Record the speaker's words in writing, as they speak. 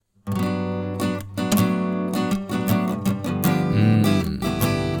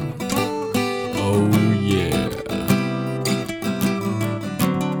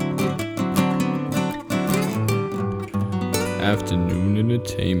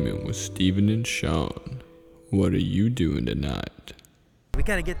Entertainment with Steven and Sean. What are you doing tonight? We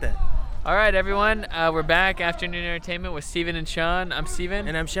gotta get that. All right, everyone. We're back. Afternoon Entertainment with Steven and Sean. I'm Steven.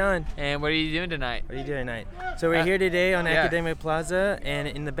 And I'm Sean. And what are you doing tonight? What are you doing tonight? So we're here today on yeah. Academic Plaza, and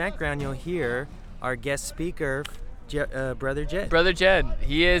in the background you'll hear our guest speaker, Brother Jed. Brother Jed.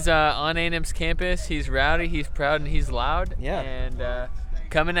 He is on A&M's campus. He's rowdy, he's proud, and he's loud. Yeah. And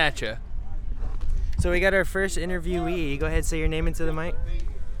coming at you. So we got our first interviewee. Go ahead and say your name into the mic.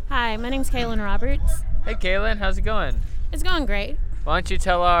 Hi, my name's Kaylin Roberts. Hey, Kaylin. How's it going? It's going great. Why don't you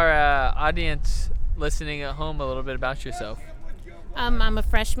tell our audience listening at home a little bit about yourself? I'm a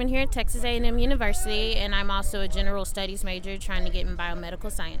freshman here at Texas A&M University, and I'm also a general studies major trying to get in biomedical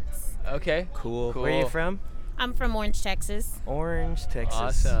science. Okay. Cool. Where are you from? I'm from Orange, Texas. Orange, Texas.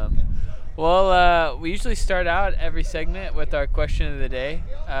 Awesome. Well, we usually start out every segment with our question of the day.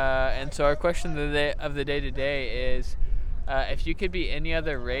 And so our question of the day today is, if you could be any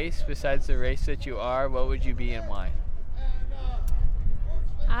other race besides the race that you are, what would you be and why?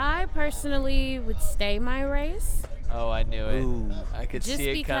 I personally would stay my race. Oh, I knew it. Ooh. I could Just see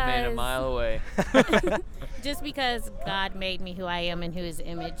it coming a mile away. Just because God made me who I am in His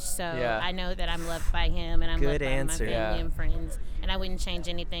image, so Yeah. I know that I'm loved by Him, and I'm Good loved answer. by my family Yeah. and friends, and I wouldn't change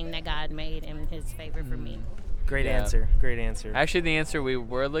anything that God made in His favor for me. Great Yeah. answer. Great answer. Actually, the answer we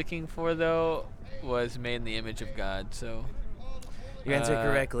were looking for, though, was made in the image of God. So You answered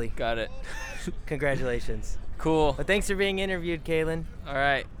correctly. Got it. Congratulations. Cool. Well, thanks for being interviewed, Kaylin. All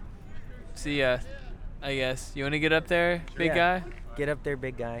right. See ya, I guess. You want to get up there, big Yeah. guy? Get up there,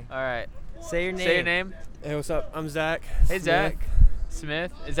 big guy. All right. Say your name. Say your name. Hey, what's up? I'm Zach. Hey, Smith. Zach.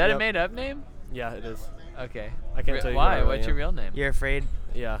 Smith. Is that a Yep. made-up name? Yeah, it is. Okay. I can't tell you Why? what I What's am. your real name? You're afraid?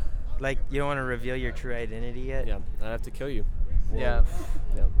 Yeah, Like, you don't want to reveal your true identity yet? yeah. I'd have to kill you. Yeah.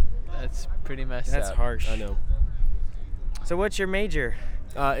 Yeah, That's pretty messed That's up. harsh. I know. So what's your major?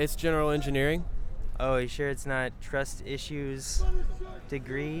 It's general engineering. Oh, you sure it's not trust issues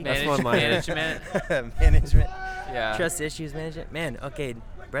degree? That's one of mine. Management. Management. Yeah. Trust issues management. Man, okay,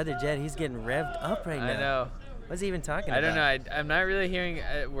 Brother Jed, he's getting revved up right now. I know. What's he even talking I about? don't know. I'm not really hearing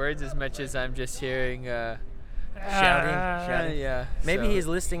words as much as I'm just hearing Shouting. Yeah. Maybe so, he's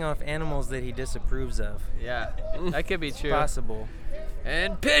listing off animals that he disapproves of. Yeah. That could be true. Possible.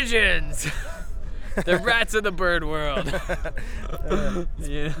 And pigeons. The rats of the bird world.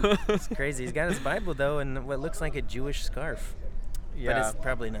 You know? It's crazy. He's got his Bible, though, and what looks like a Jewish scarf. But Yeah. it's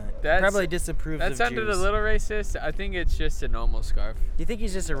probably not. That's- Probably disapproves That of sounded Jews. a little racist. I think it's just a normal scarf. Do you think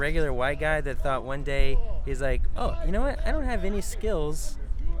he's just a regular white guy that thought one day, he's like, oh, you know what? I don't have any skills.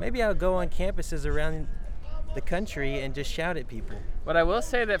 Maybe I'll go on campuses around the country and just shout at people. But I will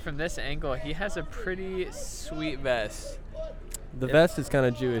say that from this angle, he has a pretty sweet vest. The vest is kind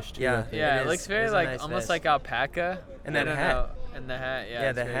of Jewish too. Yeah. I think. Yeah, It it is. looks very It is a like nice almost vest. like alpaca. And I that don't hat. know. And the hat, yeah. Yeah,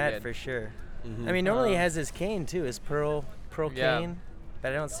 it's the very hat good. for sure. Mhm. I mean, normally he has his cane too, his pearl Yeah. cane,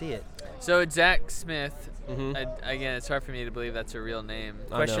 but I don't see it. So Zach Smith. Mhm. Again, it's hard for me to believe that's a real name.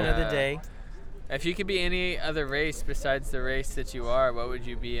 I Question know. of the day. If you could be any other race besides the race that you are, what would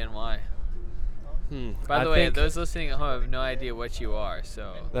you be and why? By I the way, think- those listening at home have no idea what you are,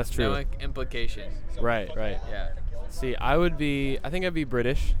 so That's no true. implication. Right. Yeah, See, I think I'd be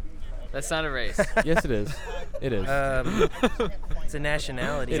British. that's not a race. Yes, it is. It is. It's a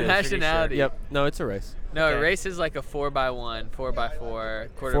nationality. It's a I'm pretty sure. nationality. Yep. No, it's a race. No, Okay. a race is like a 4x1, 4x4,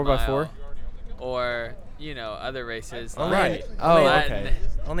 quarter 4x4? mile, or other races. Only like Right. Oh, Latin. okay.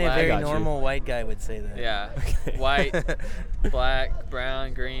 Only a Latin. very got you. normal white guy would say that. Yeah, Okay. white, black,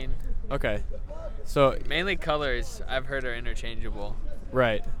 brown, green. Okay. So Mainly colors I've heard are interchangeable.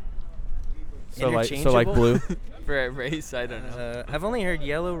 right. So like Interchangeable? blue. For a race, I don't know. I've only heard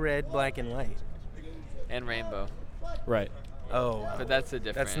yellow, red, black, and white. And rainbow, Right. Oh, but that's a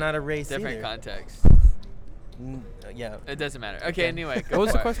different. That's not a race Different either. context. Yeah. It doesn't matter. Okay. Anyway. What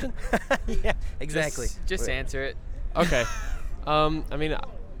was the question? Yeah, exactly. Just answer it. Okay. I mean,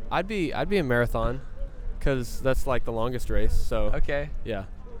 I'd be a marathon, cause that's like the longest race. So Okay. yeah,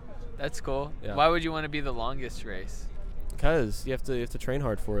 That's cool. Yeah. Why would you want to be the longest race? cause you have to train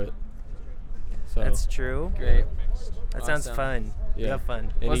hard for it. So That's true. Great. That sounds Awesome. fun. Yeah. You have fun.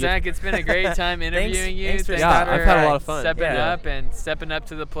 And Well, you get- Zach, it's been a great time interviewing you. thanks for Thanks stopping for, I've had a lot of fun. Stepping Yeah. up and stepping up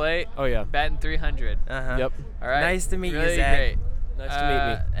to the plate. Oh yeah. Batting 300. Uh-huh. Yep. All right. Nice to meet you, really Zach. Great. Nice to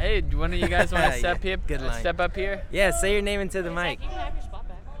meet me. Hey, do one of you guys want to Yeah, step here? good line. Step up here. Yeah, say your name into the mic.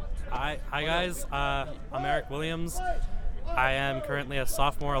 Hi guys. I'm Eric Williams. I am currently a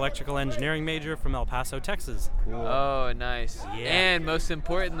sophomore electrical engineering major from El Paso, Texas. Oh, nice. Yeah. And most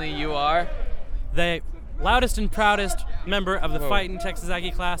importantly, you are. loudest and proudest member of the Fightin' Texas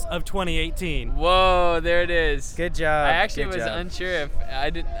Aggie class of 2018. Whoa, there it is. Good job. I actually Good was job. unsure if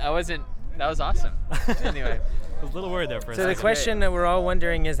I wasn't. That was awesome. Anyway. I was a little worried there for a So second. the question that we're all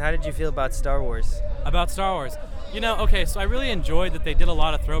wondering is, how did you feel about Star Wars? About Star Wars. Okay, so I really enjoyed that they did a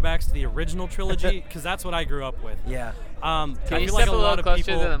lot of throwbacks to the original trilogy because that's what I grew up with. Yeah. I Can you feel step like a a lot little of closer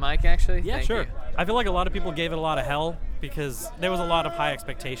people. to the mic, actually? Yeah, Thank sure. you. I feel like a lot of people gave it a lot of hell because there was a lot of high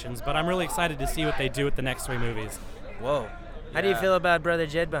expectations, but I'm really excited to see what they do with the next 3 movies. Whoa. How do you Yeah. feel about Brother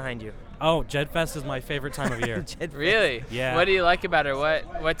Jed behind you? Oh, Jedfest is my favorite time of year. Jed Really? Yeah. What do you like about her?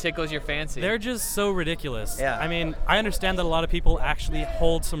 What tickles your fancy? They're just so ridiculous. Yeah. I mean, I understand that a lot of people actually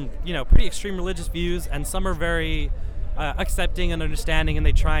hold some, pretty extreme religious views, and some are very accepting and understanding, and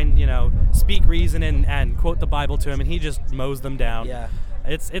they try and, speak reason and quote the Bible to him, and he just mows them down. Yeah.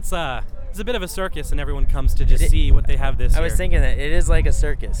 It's a bit of a circus, and everyone comes to just It- see what they have this year. I was thinking that it is like a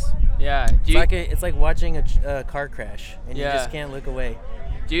circus. Yeah. It's like watching a car crash, and you Yeah. just can't look away.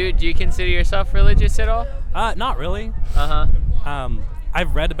 Do you consider yourself religious at all? Not really. Uh huh.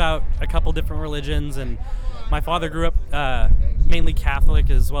 I've read about a couple different religions, and my father grew up mainly Catholic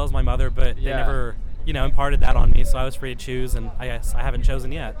as well as my mother, but they Yeah. never, imparted that on me, so I was free to choose, and I guess I haven't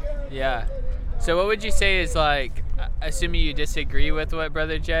chosen yet. Yeah. So what would you say is like, assuming you disagree with what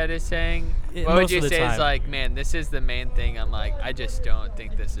Brother Jed is saying, what would Most you of the say is time. like, man, this is the main thing I'm like, I just don't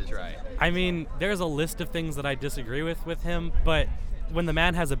think this is right. I mean, there's a list of things that I disagree with him, but when the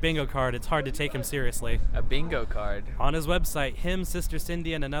man has a bingo card, it's hard to take him seriously. A bingo card. On his website, him, Sister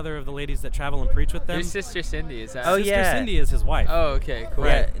Cindy, and another of the ladies that travel and preach with them. Who's Sister Cindy? Is that? Oh, Sister yeah. Cindy is his wife. Oh, okay, cool.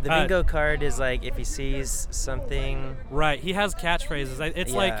 Yeah, Right. the bingo card is like if he sees something. Right, he has catchphrases.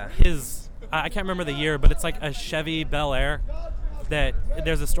 It's Yeah. like his, I can't remember the year, but it's like a Chevy Bel Air. That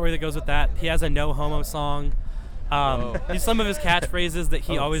there's a story that goes with that. He has a no homo song. Some of his catchphrases that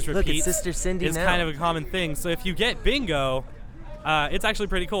he always look, it's repeats Sister Cindy is now. kind of a common thing. So if you get bingo, it's actually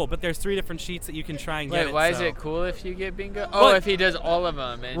pretty cool. But there's 3 different sheets that you can try and get. Wait, why is so- it cool if you get bingo? Oh, Well, if he does all of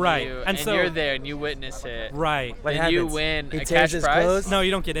them, and Right, you, and and so- you're there and you witness it. Right. What Then you happens? win He a tears cash his prize? clothes? No,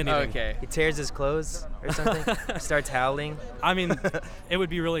 you don't get anything. Okay. He tears his clothes or something. Starts howling. I mean, it would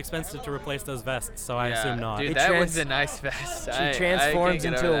be really expensive to replace those vests, so I Yeah. assume not. Dude, He that was trans- a nice vest. She transforms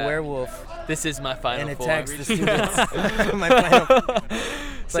into a werewolf This is my final and form. attacks the students. My final.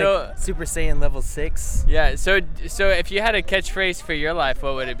 It's So- like Super Saiyan level 6. Yeah. So if you had a catchphrase for your life,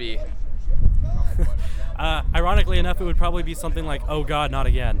 what would it be? Ironically enough, it would probably be something like, "Oh God, not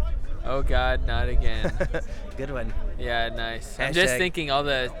again." Oh God, not again. Good one. Yeah, nice. I'm just Hashtag- thinking all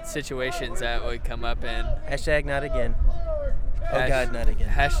the situations that would come up in. Hashtag not again. Oh God, not again.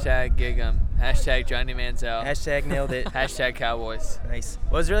 Hashtag gig 'em. Hashtag Johnny Manziel. Hashtag nailed it. Hashtag Cowboys. Nice.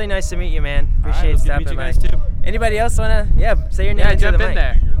 Well, it was really nice to meet you, man. All right, Appreciate it was good to meet stopping you by. guys too. Anybody else wanna? Yeah, say your name. Yeah, into jump the in mic.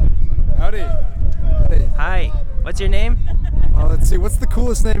 there. Howdy. Howdy. Hi. What's your name? Let's see. What's the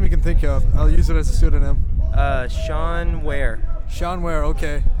coolest name you can think of? I'll use it as a pseudonym. Sean Ware. Sean Ware.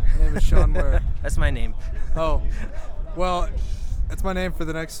 Okay. My name is Sean Ware. That's my name. Oh, well, that's my name for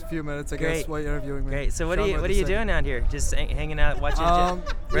the next few minutes, I guess, Great. while you're interviewing me. Great. So what Sean are you Ware what the are you second. doing out here? Just hanging out, watching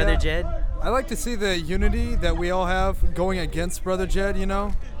Brother yeah. Jed? I like to see the unity that we all have going against Brother Jed.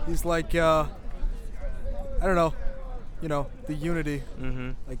 He's like, I don't know, the unity.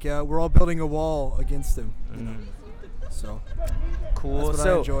 Mm-hmm. Like, we're all building a wall against him. So Cool. that's what I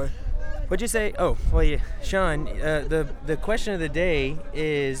So enjoy. what'd you say? Oh, well, yeah, Sean. The question of the day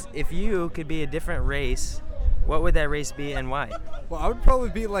is, if you could be a different race, what would that race be and why? Well, I would probably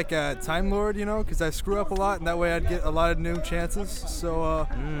be like a Time Lord, because I screw up a lot, and that way I'd get a lot of new chances. So,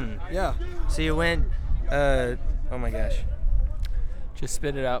 yeah. So you went. Oh my gosh. Just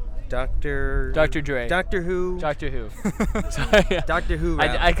spit it out. Dr. Dre. Doctor Who. Doctor Who. Sorry. Doctor Who.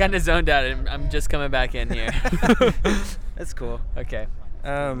 route. I kind of zoned out. And I'm just coming back in here. That's cool. Okay.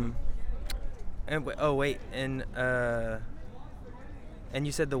 And and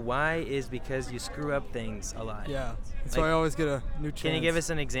you said the why is because you screw up things a lot. Yeah. That's Like, why I always get a new chance. Can you give us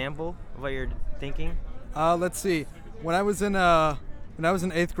an example of what you're thinking? Let's see. When I was in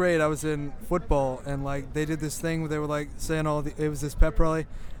 8th grade, I was in football, and like they did this thing where they were like saying it was this pep rally.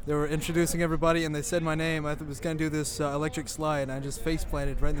 They were introducing everybody, and they said my name. I was gonna do this electric slide, and I just face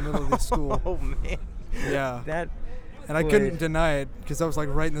planted right in the middle of the school. Oh man. Yeah. That And I couldn't deny it because I was like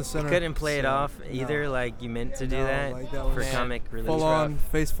right in the center. couldn't play it So, off no. either. Like you meant to do No, that, like, that for was comic relief. Full on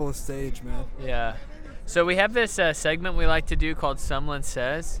face full of stage, man. Yeah. So we have this segment we like to do called Someone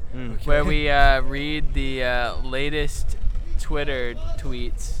Says, Mm. where we read the latest Twitter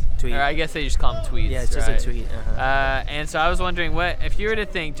tweets. Tweet. Or I guess they just call them tweets. Yeah, it's just right? a tweet. Uh-huh. And so I was wondering, what if you were to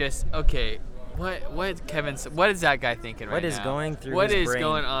think, just okay, what is that guy thinking right now? What is going through What his is brain?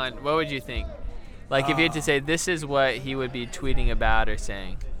 going on? What would you think? Like if you had to say this is what he would be tweeting about or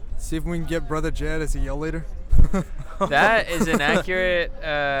saying. See if we can get Brother Jed as a yell leader. That is an accurate.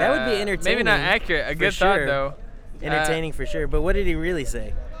 That would be entertaining. Maybe not accurate. A for good thought sure. though. Entertaining for sure. But what did he really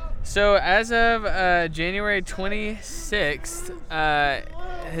say? So as of January 26th,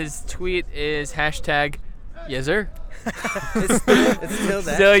 his tweet is hashtag yes sir. It's still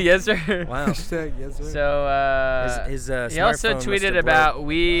that. Still yes sir. Wow. Hashtag yes, sir. So His he also smartphone must tweeted have about broke.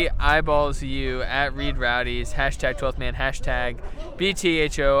 we eyeballs you at Reed Rowdies, hashtag 12th man, hashtag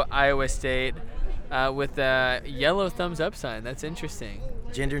BTHO Iowa State, with a yellow thumbs up sign. That's interesting.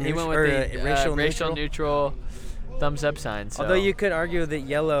 gender He neutral went or with the racial neutral. neutral thumbs up sign. So, Although you could argue that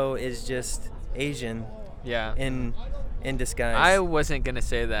yellow is just Asian yeah. in disguise. I wasn't gonna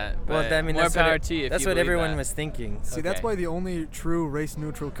say that. well, But I mean, more that's power what to you. If that's you what believe everyone that. was thinking. See, that's Okay. why the only true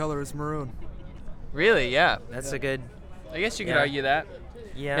race-neutral color is maroon. Really, yeah. That's a good. I guess you could Yeah. argue that.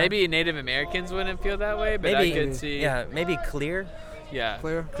 Yeah. Maybe Native Americans wouldn't feel that way, but Maybe. I could see. Yeah, maybe clear. Yeah.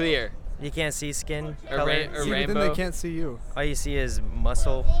 Clear? Clear. You can't see skin Or color. ra- or See, but then rainbow. they can't see you. All you see is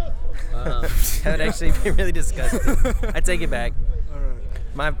muscle. Uh-huh. That would actually be really disgusting. I take it back. All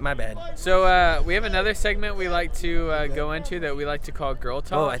right. My bad. So we have another segment we like to go into that we like to call Girl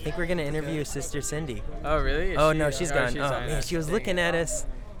Talk. Oh, I think we're gonna interview Sister Cindy. Oh, really? Is Oh she- no, she's gone. she's Oh on man, us. she was Dang looking it. at us.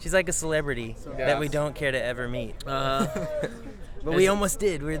 She's like a celebrity Yeah. that we don't care to ever meet. Uh-huh. But we It's- almost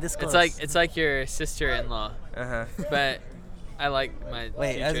did. We were this close. it's like your sister-in-law, Uh-huh. but I like my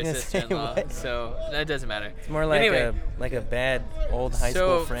Wait, I was future gonna say, sister-in-law, what? so that doesn't matter. It's more like Anyway. a bad old high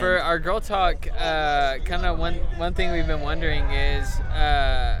So school friend. for our Girl Talk, kind of one thing we've been wondering is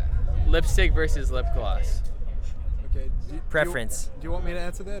lipstick versus lip gloss. Okay. Preference. Do you want me to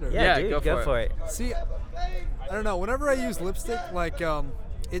answer that? Or? Yeah, Yeah, dude, go go for for it. See, I don't know. Whenever I use lipstick, like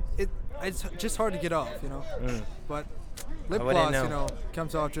it's just hard to get off, you know. Mm. But lip I wouldn't gloss, know. you know,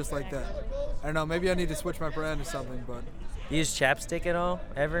 comes off just like that. I don't know. Maybe I need to switch my brand or something, but You use chapstick at all?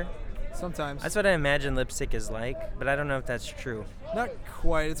 Ever? sometimes That's what I imagine lipstick is like, but I don't know if that's true. not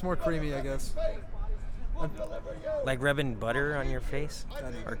quite. It's more creamy, I guess. Like rubbing butter on your face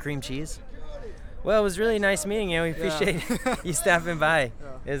Kinda. or cream cheese. Well, it was really nice meeting you. We appreciate you stopping by.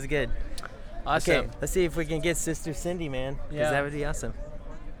 It was good. Awesome. Okay, let's see if we can get Sister Cindy, man. Because Yeah. that would be awesome.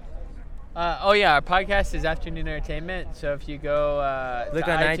 Oh yeah, our podcast is Afternoon Entertainment. So if you go Look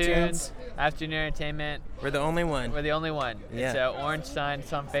to on iTunes, Afternoon Entertainment, We're the only one. we're the only one. It's Yeah. Orange Sign.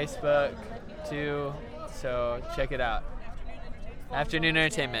 It's on Facebook too. So check it out. Afternoon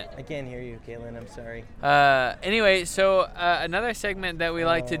Entertainment. I can't hear you, Caitlin. I'm sorry. Anyway, so another segment that we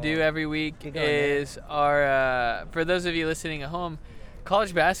like to do every week Keep going, man. is our, for those of you listening at home,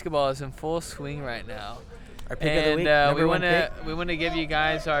 college basketball is in full swing right now. Our pick of the week. And Number one pick. we want to give you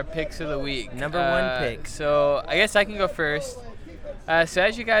guys our picks of the week. Number one pick. So I guess I can go first. So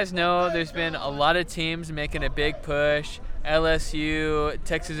as you guys know, there's been a lot of teams making a big push. LSU,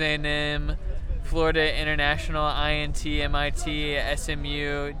 Texas A&M, Florida International, INT, MIT,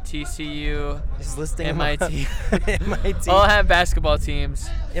 SMU, TCU, Just listing them MIT. off. MIT. all have basketball teams.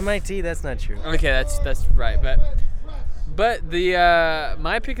 MIT. That's not true. Okay, that's right, but the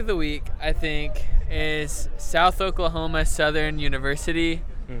my pick of the week I think is South Oklahoma Southern University,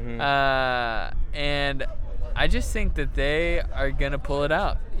 Mhm. and I just think that they are gonna pull it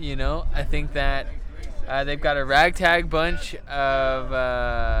out. You know, I think that they've got a ragtag bunch of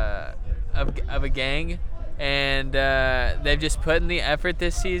a gang, and they've just put in the effort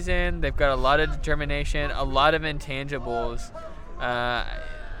this season. They've got a lot of determination, a lot of intangibles.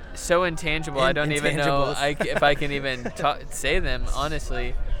 So intangible, I don't even know Intangibles. if I can even say them,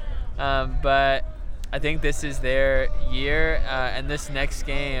 honestly. But I think this is their year, and this next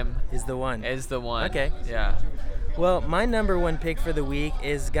game Is the one. is the one. Okay. Yeah. Well, my number one pick for the week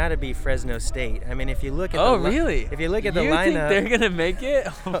is got to be Fresno State. I mean, if you look at Oh, the really? if you look at the you lineup, think they're gonna make it?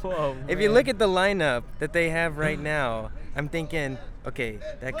 Oh, if you man. look at the lineup that they have right now, I'm thinking, okay,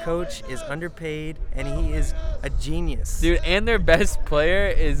 that coach is underpaid and he is a genius. Dude, and their best player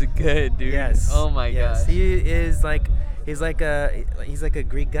is good, dude. Yes. Oh my yes. gosh. He is like he's like a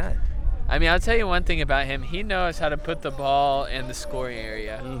Greek god. I mean, I'll tell you one thing about him. He knows how to put the ball in the scoring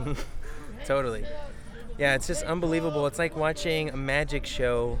area. Totally. Yeah, it's just unbelievable. It's like watching a magic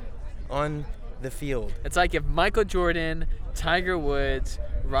show on the field. It's like if Michael Jordan, Tiger Woods,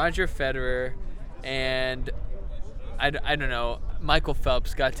 Roger Federer, and I don't know, Michael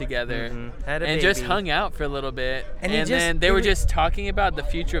Phelps got together Had a and just baby. hung out for a little bit. And And, he just- then they he were was- just talking about the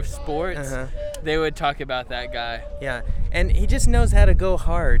future of sports. Uh-huh. They would talk about that guy. Yeah, and he just knows how to go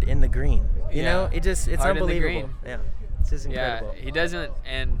hard in the green. You Yeah. know, it's Hard in the unbelievable. green. Yeah, it's just incredible. Yeah, he doesn't,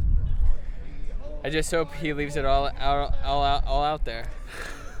 and I just hope he leaves it all out there.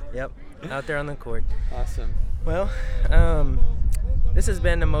 Yep. out there on the court. Awesome. Well, this has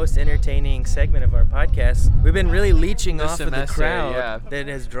been the most entertaining segment of our podcast. We've been really leeching This off of the semester, crowd yeah. that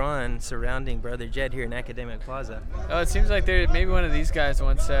has drawn surrounding Brother Jed here in Academic Plaza. Oh, it seems like there maybe one of these guys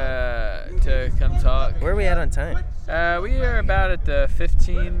wants to come talk. Where are we at on time? We are about at the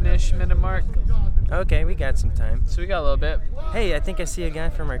 15-ish minute mark, Okay, we got some time. so we got a little bit. Hey, I think I see a guy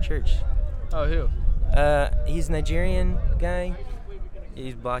from our church. Oh, who? He's a Nigerian guy.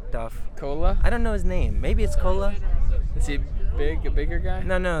 He's blocked off. Cola? I don't know his name. Maybe it's Kola. Is he a bigger guy?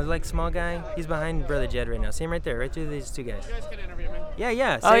 No, like small guy. He's behind Brother Jed right now. See him right there, right through these two guys. You guys can interview me.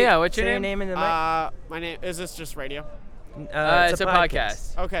 Yeah. Oh, yeah, what's your say name? in the mic. My name is this just radio? It's a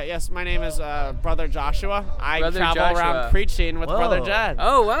podcast. Okay, yes, my name is Brother Joshua. I Brother travel Joshua. around preaching with Whoa. Brother Jed.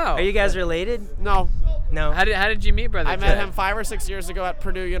 Oh, wow. Are you guys related? No, No. How did you meet Brother I Jed? met him 5 or 6 years ago at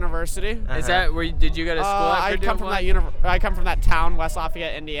Purdue University. Is that where did you go to school at I Purdue? come from I come from that town, West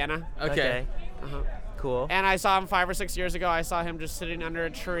Lafayette, Indiana. Okay. Uh-huh. Cool. And I saw him 5 or 6 years ago. I saw him just sitting under a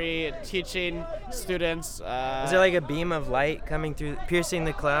tree teaching students. Is there like a beam of light coming through, piercing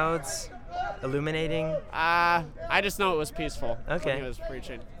the clouds, illuminating? I just know it was peaceful Okay. when he was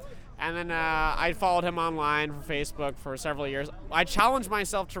preaching. And then I followed him online for Facebook for several years. I challenged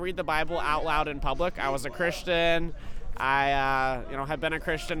myself to read the Bible out loud in public. I was a Christian. I had been a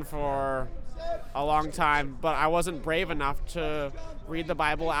Christian for a long time, but I wasn't brave enough to read the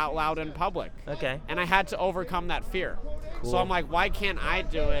Bible out loud in public. Okay. And I had to overcome that fear. Cool. So I'm like, why can't I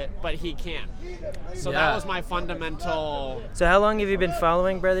do it, but he can? So Yeah. that was my fundamental, So how long have you been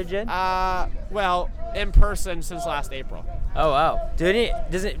following Brother Jed? in person since last April. Oh, wow.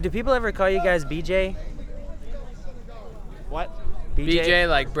 Do people ever call you guys BJ? What? BJ,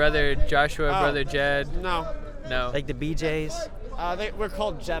 like Brother Joshua, Oh. Brother Jed. No. No. Like the BJs? We're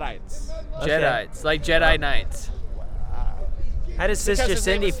called Jedites. Jedites, like Jedi Knights. How does Because Sister his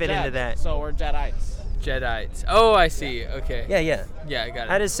name Cindy is fit Jed, into that? So we're Jedites. Jedites. Oh, I see. Okay. Yeah. Yeah, I got it.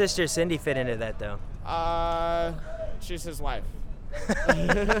 How does Sister Cindy fit into that though? She's his wife.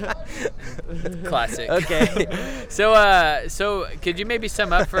 Classic. Okay. So could you maybe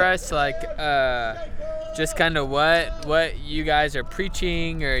sum up for us, like, just kind of what you guys are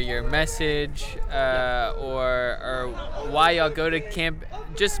preaching, or your message, or why y'all go to camp?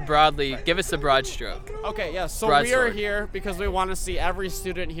 Just broadly, give us a broad stroke. Okay, yeah. So Broad we are sword. here because we want to see every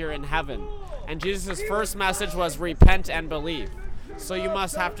student here in heaven. And Jesus' first message was repent and believe. So you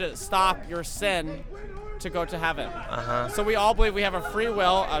must have to stop your sin to go to heaven. Uh-huh. So we all believe we have a free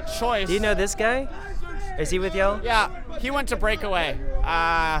will, a choice. Do you know this guy? Is he with y'all? Yeah, he went to Breakaway.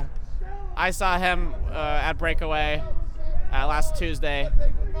 I saw him at Breakaway last Tuesday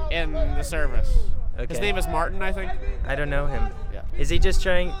in the service. Okay. His name is Martin, I think. I don't know him. Yeah. Is he just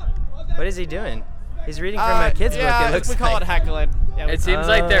trying? What is he doing? He's reading from a kid's book. It looks we call like. it heckling. Yeah, It seems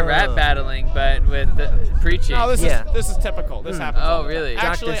like they're rap battling, but with the preaching. No, this Yeah. is typical. This happens. Oh, all the time. really?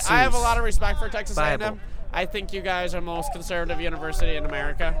 Actually, Dr. I have a Seuss. lot of respect for Texas Bible. A&M. I think you guys are the most conservative university in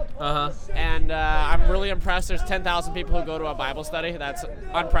America, Uh-huh. and I'm really impressed. There's 10,000 people who go to a Bible study. That's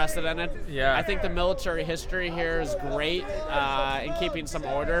unprecedented. Yeah. I think the military history here is great in keeping some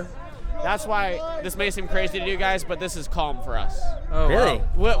order. That's why this may seem crazy to you guys, but this is calm for us. Oh, Really?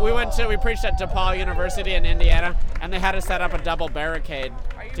 wow. We preached at DePaul University in Indiana, and they had to set up a double barricade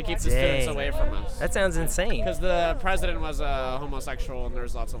to keep the students Dang. away from us. That sounds insane. Because the president was a homosexual, and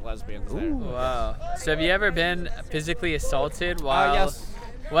there's lots of lesbians there. Wow. So have you ever been physically assaulted while? Yes.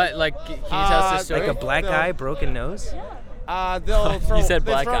 What? Like, can you tell us the story? Like a black No. eye, broken nose? They'll throw, You said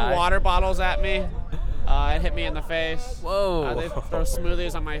they black throw eye. water bottles at me and hit me in the face. Whoa. They throw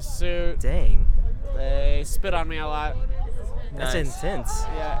smoothies on my suit. Dang. They spit on me a lot. That's Nice. intense.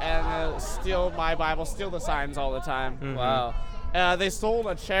 Yeah, and steal my Bible, steal the signs all the time. Mm-hmm. Wow. They stole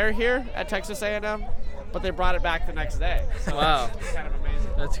a chair here at Texas A&M, but they brought it back the next day. So Wow. it's kind of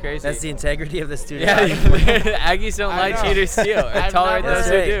amazing. That's crazy. That's the integrity of the student. Yeah. Aggies don't I like know. cheat or steal. Or I've tolerate never- those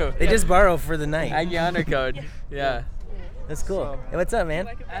That's who right. do. They just borrow for the night. Aggie honor code. Yeah. That's cool. Hey, what's up, man?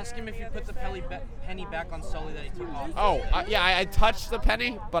 Ask him if you put the penny back on Sully that he took off. Oh, yeah, I touched the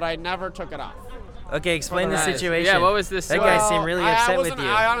penny, but I never took it off. Okay, explain the Nice. situation. Yeah, what was this That story? guy seemed really I upset with wasn't-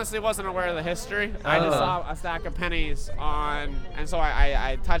 you. I honestly wasn't aware of the history. I just Oh. saw a stack of pennies on, and so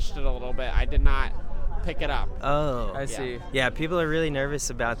I touched it a little bit. I did not pick it up. Oh. I see. Yeah, people are really nervous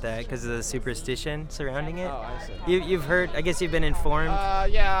about that because of the superstition surrounding it. Oh, I see. You've heard, I guess you've been informed.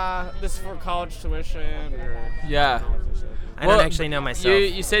 Yeah, this is for college tuition or. Yeah. I don't actually know myself.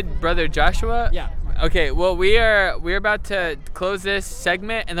 You said Brother Joshua? Yeah. Okay, well we're about to close this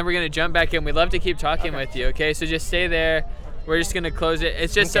segment and then we're gonna jump back in. We'd love to keep talking with you, okay? So just stay there we're just gonna close it.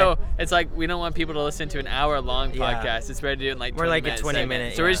 It's just Okay. so it's like we don't want people to listen to an hour-long Yeah. podcast. It's better to do it in like More 20 like a minutes.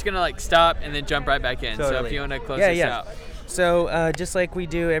 20-minute, So we're yeah. just gonna like stop and then jump right back in. So if Totally. you want to close this out. So just like we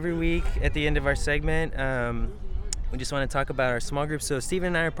do every week at the end of our segment, we just want to talk about our small group. So Stephen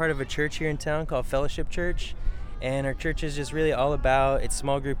and I are part of a church here in town called Fellowship Church, and our church is just really all about its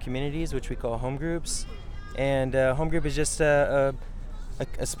small group communities, which we call home groups. And home group is just a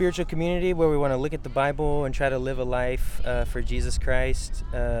spiritual community where we want to look at the Bible and try to live a life for Jesus Christ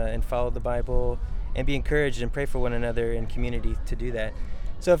and follow the Bible and be encouraged and pray for one another in community to do that.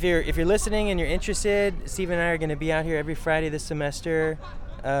 So if you're listening and you're interested, Steve and I are going to be out here every Friday this semester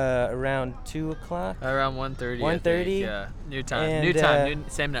around 2 o'clock. Around 1:30. 1:30? Yeah. New time. And, New time. New,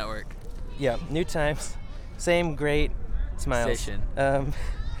 same network. Yeah, new times, same great smiles. Station.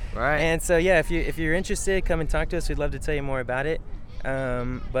 Right. And so yeah, if you're interested, come and talk to us. We'd love to tell you more about it.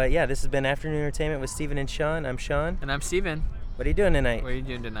 But yeah, this has been Afternoon Entertainment with Stephen and Sean. I'm Sean. And I'm Steven. What are you doing tonight? What are you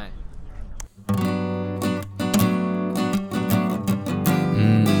doing tonight?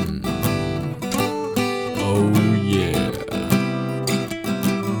 Oh yeah.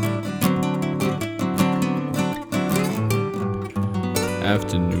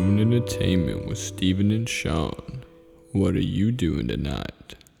 Afternoon Entertainment with Steven and Sean. What are you doing tonight?